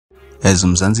As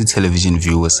Mzansi television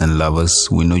viewers and lovers,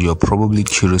 we know you are probably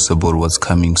curious about what's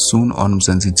coming soon on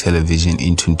Mzansi television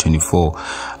in 2024.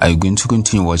 Are you going to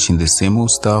continue watching the same old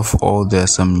stuff, or there are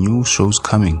some new shows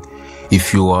coming?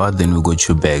 If you are, then we got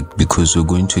your back, because we're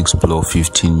going to explore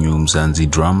 15 new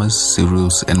Mzansi dramas,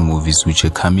 serials and movies which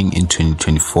are coming in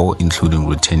 2024, including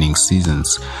returning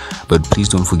seasons. But please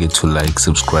don't forget to like,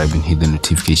 subscribe and hit the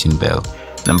notification bell.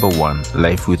 Number 1.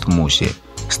 Life with Moshe,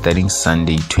 starting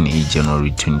Sunday 28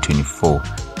 January 2024.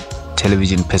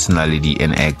 Television personality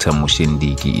and actor Moshe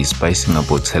Ndiki is spicing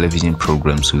up our television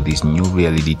programs with his new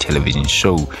reality television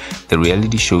show. The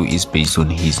reality show is based on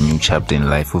his new chapter in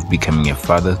life of becoming a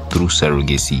father through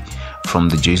surrogacy. From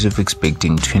the joys of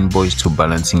expecting twin boys to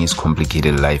balancing his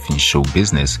complicated life in show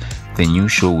business, the new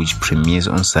show, which premieres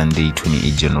on Sunday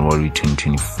 28 January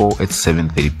 2024 at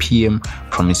 7:30 p.m.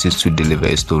 promises to deliver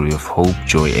a story of hope,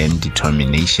 joy and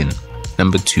determination.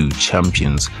 Number 2.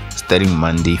 Champions, starting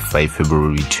Monday 5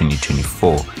 February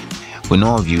 2024. We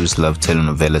know our viewers love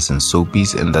telenovelas and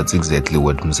soapies, and that's exactly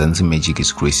what Mzansi Magic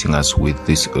is gracing us with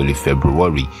this early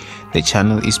February. The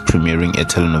channel is premiering a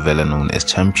telenovela known as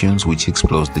Champions, which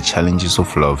explores the challenges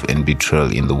of love and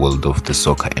betrayal in the world of the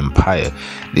soccer empire.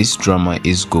 This drama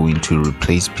is going to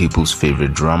replace people's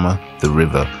favorite drama, The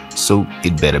River, so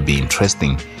it better be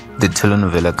interesting. The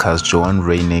telenovela cast Joanne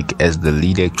Reineck as the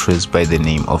lead actress by the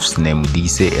name of Sne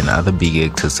Modise and other big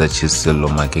actors such as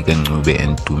Seloma Kekengcube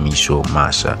and Tumisho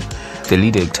Masha. The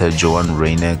lead actor Joanne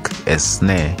Reineck as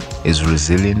Sne is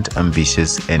resilient,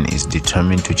 ambitious and is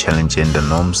determined to challenge gender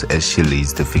norms as she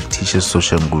leads the fictitious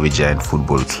Soshanguve Giant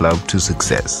Football Club to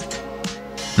success.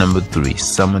 Number 3.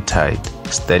 Summertide,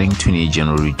 starting 28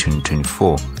 January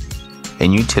 2024. A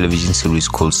new television series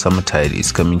called Summertide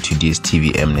is coming to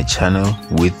DStv and channel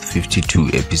with 52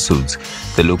 episodes.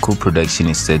 The local production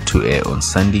is set to air on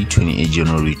Sunday 28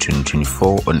 January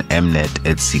 2024 on Mnet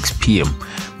at 6 p.m.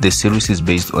 The series is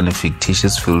based on a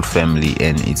fictitious Phil family,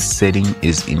 and its setting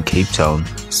is in Cape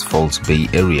Town's False Bay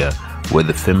area, where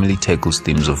the family tackles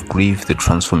themes of grief, the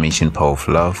transformation power of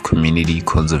love, community,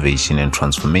 conservation and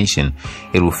transformation.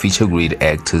 It will feature great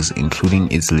actors, including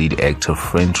its lead actor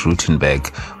Frank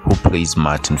Rutenberg, who plays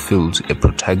Martin Fields, a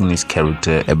protagonist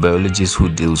character, a biologist who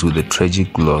deals with the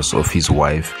tragic loss of his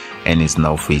wife and is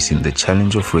now facing the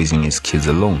challenge of raising his kids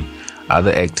alone.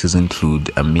 Other actors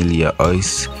include Amelia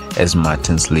Ois as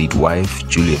Martin's late wife,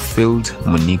 Julia Field,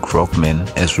 Monique Rockman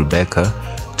as Rebecca,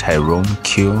 Tyrone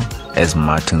Keogh as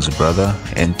Martin's brother,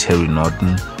 and Terry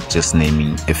Norton, just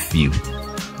naming a few.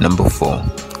 Number 4.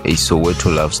 A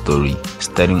Soweto Love Story,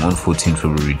 starting on 14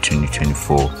 February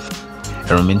 2024.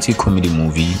 A romantic comedy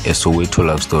movie, A Soweto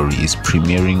Love Story, is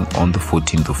premiering on the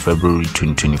 14th of February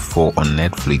 2024 on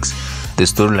Netflix. The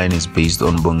storyline is based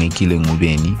on Bongekile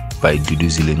Ngubeni by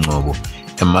Duduzile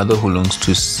Ngobo, a mother who longs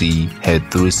to see her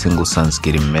 3 single sons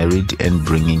getting married and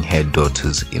bringing her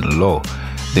daughters-in-law.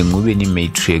 The Ngubeni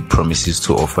matriarch promises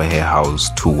to offer her house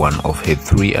to one of her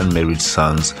 3 unmarried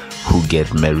sons who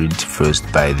get married first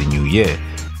by the new year.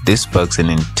 This sparks an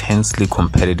intensely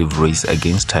competitive race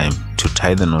against time to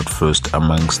tie the knot first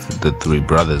amongst the 3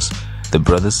 brothers. The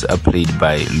brothers are played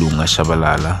by Lunga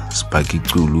Shabalala, Spaki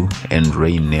Kulu and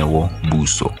Ray Newo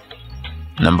Buso.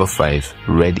 Number 5.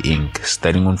 Red Ink,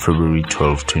 starting on February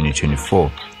 12,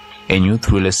 2024. A new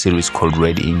thriller series called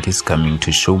Red Ink is coming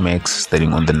to ShowMax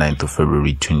starting on the 9th of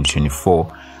February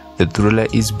 2024. The thriller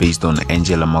is based on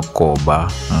Angela Makoba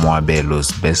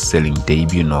Moabelo's best-selling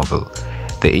debut novel.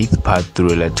 The 8th part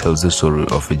thriller tells the story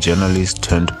of a journalist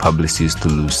turned publicist,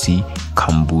 Lucy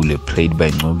Kambule, played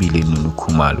by Nobile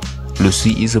Nunukumalo.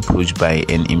 Lucy is approached by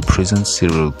an imprisoned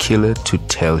serial killer to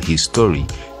tell his story.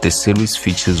 The series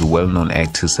features well-known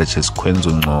actors such as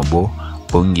Kwenzo Ngobo,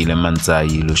 Bongile Manzai,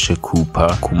 Loshekupa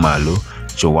Kumalo,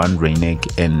 Joanne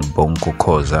Reineck and Bonko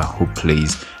Koza, who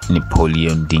plays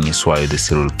Napoleon Dingiswayo, the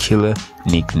serial killer,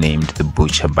 nicknamed the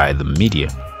Butcher by the media.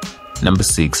 Number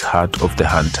 6. Heart of the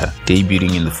Hunter,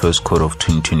 debuting in the first quarter of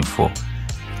 2024.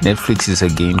 Netflix is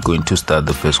again going to start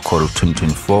the first quarter of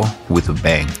 2024 with a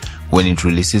bang when it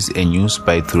releases a new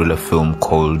spy thriller film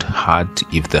called Heart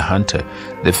of the Hunter.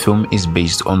 The film is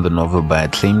based on the novel by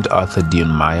acclaimed author Dion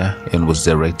Meyer and was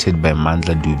directed by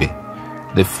Mandla Dube.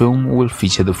 The film will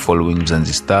feature the following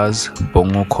Mzansi stars: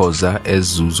 Bongo Koza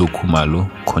as Zuzo Kumalo,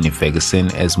 Connie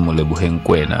Ferguson as Molebuhe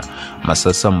Nkwena,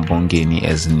 Masasa Mbongeni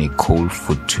as Nicole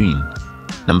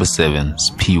Fortuyn. Number 7.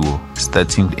 Spiwo,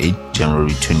 starting 8 January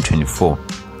 2024.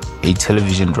 A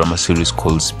television drama series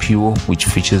called Spiwo, which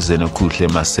features Zenokuhle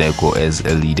Maseko as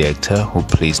a lead actor who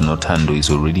plays Notando, is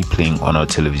already playing on our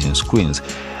television screens.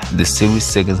 The series'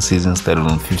 second season started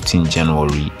on 15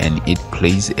 January and it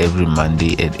plays every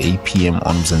Monday at 8 p.m.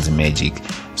 on Mzansi Magic.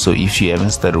 So if you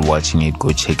haven't started watching it,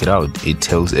 go check it out. It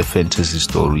tells a fantasy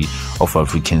story of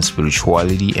African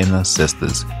spirituality and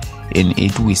ancestors. In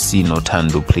it, we see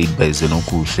Nothando, played by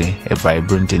Zenokuhle, a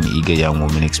vibrant and eager young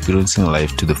woman experiencing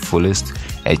life to the fullest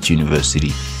at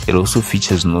university. It also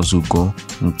features Nozuko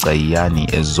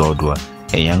Mqayani as Zodwa,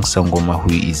 a young Sangoma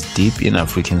who is deep in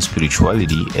African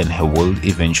spirituality, and her world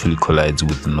eventually collides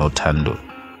with Nothando.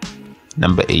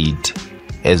 Number 8.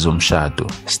 Ezomshado,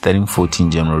 starting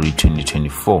 14 January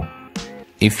 2024.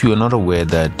 If you are not aware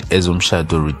that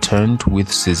Ezomshado returned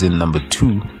with season number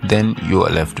 2, then you are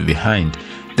left behind.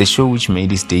 The show, which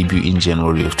made its debut in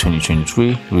January of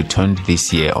 2023, returned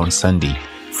this year on Sunday,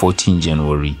 14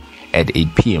 January at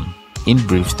 8 p.m. In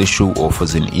brief, the show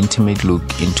offers an intimate look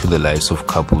into the lives of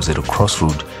couples at a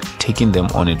crossroad, taking them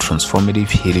on a transformative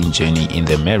healing journey in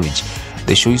their marriage.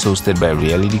 The show is hosted by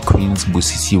reality queens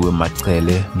Busisiwe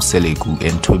Maqele Mseleku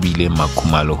and Tobile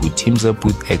Makumalo, who teams up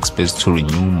with experts to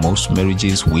renew most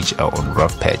marriages which are on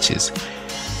rough patches.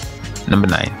 Number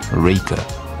 9. Reika,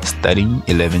 starting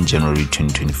 11 January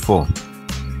 2024.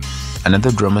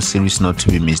 Another drama series not to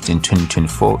be missed in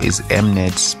 2024 is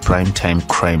Mnet's primetime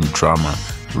crime drama,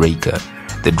 Reika.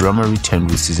 The drama returned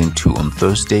with season 2 on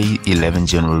Thursday, 11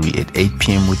 January at 8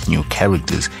 p.m. with new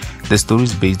characters. The story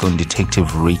is based on Detective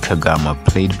Reika Gama,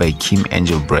 played by Kim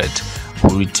Engelbrecht,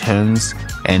 who returns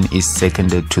and is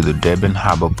seconded to the Durban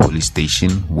Harbour Police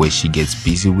Station, where she gets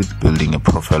busy with building a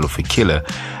profile of a killer.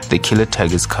 The killer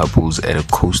targets couples at a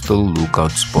coastal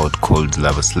lookout spot called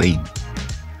Lovers Lane.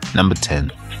 Number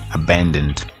 10.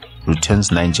 Abandoned,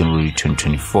 returns 9 January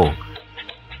 2024.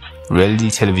 Reality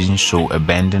television show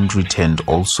Abandoned returned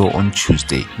also on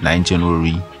Tuesday, 9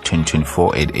 January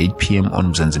 2024 at 8 p.m.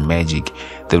 on Mzansi Magic.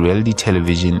 The reality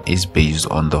television is based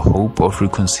on the hope of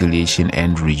reconciliation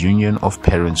and reunion of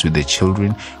parents with their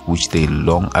children which they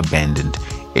long abandoned.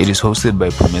 It is hosted by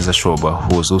Phumeza Shoba,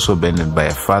 who was also abandoned by her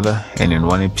father and in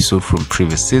one episode from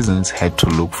previous seasons had to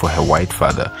look for her white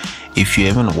father. If you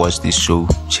haven't watched this show,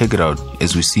 check it out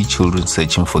as we see children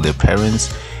searching for their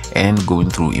parents and going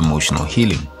through emotional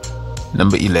healing.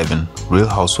 Number 11. Real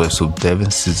Housewives of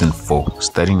Durban Season 4,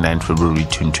 starting 9 February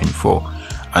 2024.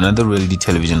 Another reality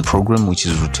television program which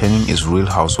is returning is Real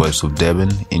Housewives of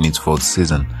Durban in its 4th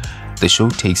season. The show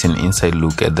takes an inside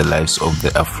look at the lives of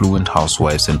the affluent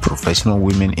housewives and professional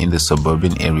women in the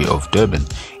suburban area of Durban.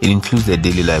 It includes their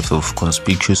daily lives of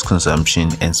conspicuous consumption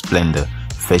and splendor,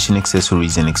 fashion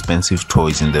accessories and expensive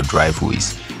toys in their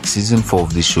driveways. Season 4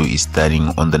 of this show is starting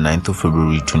on the 9th of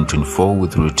February 2024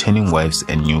 with returning wives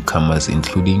and newcomers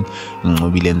including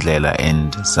Ngobile Ndlela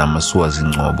and Zamaswazi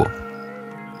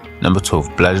Ngcobo. Number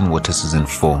 12. Blood and Water Season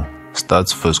 4,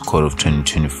 starts first quarter of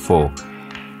 2024.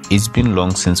 It's been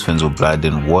long since fans of Blood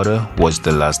and Water watched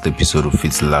the last episode of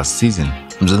its last season.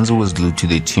 Mzansi was glued to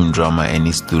the team drama and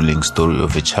its thrilling story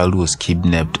of a child who was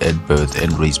kidnapped at birth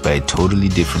and raised by a totally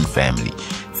different family.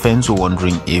 Fans were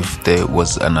wondering if there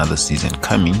was another season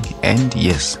coming, and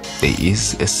yes, there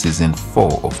is a season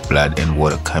 4 of Blood and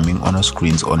Water coming on our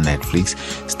screens on Netflix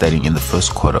starting in the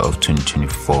first quarter of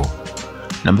 2024.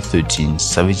 Number 13.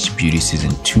 Savage Beauty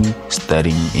Season 2,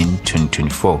 starting in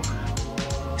 2024.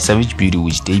 Savage Beauty,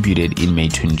 which debuted in May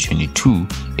 2022,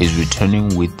 is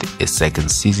returning with a second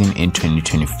season in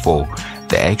 2024.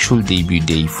 The actual debut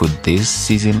date for this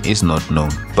season is not known,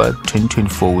 but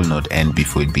 2024 will not end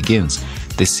before it begins.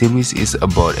 The series is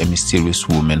about a mysterious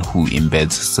woman who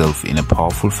embeds herself in a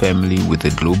powerful family with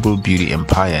a global beauty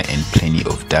empire and plenty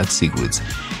of dark secrets.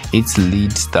 Its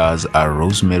lead stars are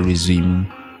Rosemary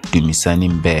Zimu,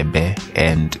 Dumisani Mbebe,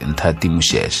 and Nthati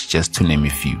Mushesh, just to name a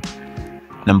few.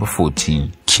 Number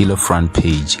 14. Killer Front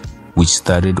Page, which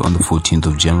started on the 14th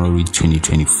of January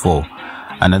 2024.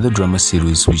 Another drama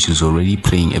series which is already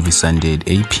playing every Sunday at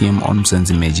 8 p.m. on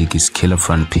Mzansi Magic is Killer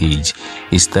Front Page.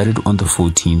 It started on the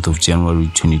 14th of January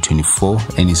 2024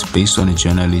 and is based on a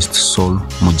journalist, Sol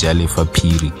Mojalefa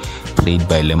Phiri, played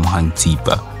by Lemohang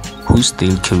Tsipa, whose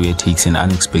stale career takes an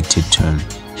unexpected turn.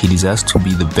 He desires to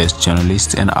be the best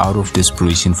journalist, and out of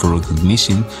desperation for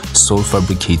recognition, Sol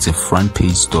fabricates a front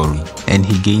page story, and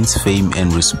he gains fame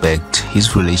and respect.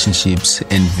 His relationships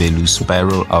and values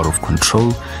spiral out of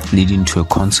control, leading to a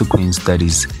consequence that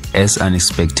is as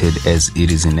unexpected as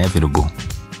it is inevitable.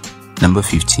 Number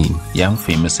 15. Young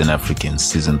Famous and Africans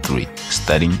Season 3,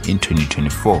 starting in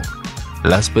 2024.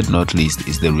 Last but not least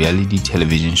is the reality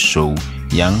television show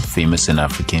Young, Famous and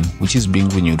African, which is being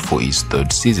renewed for its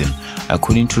 3rd season.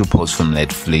 According to reports from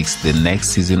Netflix, the next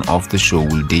season of the show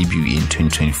will debut in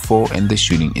 2024 and the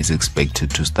shooting is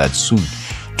expected to start soon.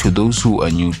 To those who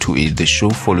are new to it, the show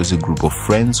follows a group of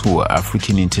friends who are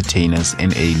African entertainers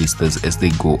and A-listers as they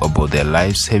go about their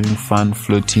lives, having fun,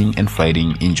 flirting and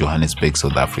fighting in Johannesburg,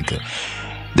 South Africa.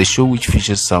 The show, which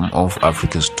features some of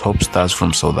Africa's top stars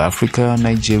from South Africa,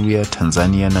 Nigeria,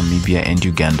 Tanzania, Namibia and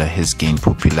Uganda, has gained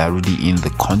popularity in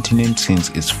the continent since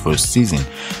its first season.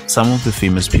 Some of the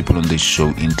famous people on this show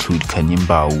include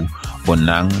Kanyimbawu,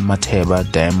 Bonang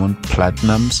Mateba, Diamond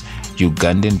Platnumz,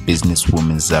 Ugandan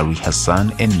businesswoman Zari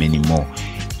Hassan and many more.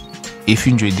 If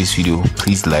you enjoyed this video,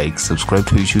 please like, subscribe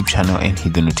to our YouTube channel and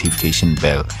hit the notification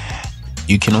bell.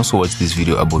 You can also watch this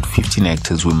video about 15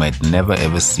 actors we might never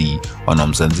ever see on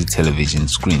Mzansi television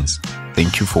screens.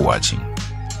 Thank you for watching.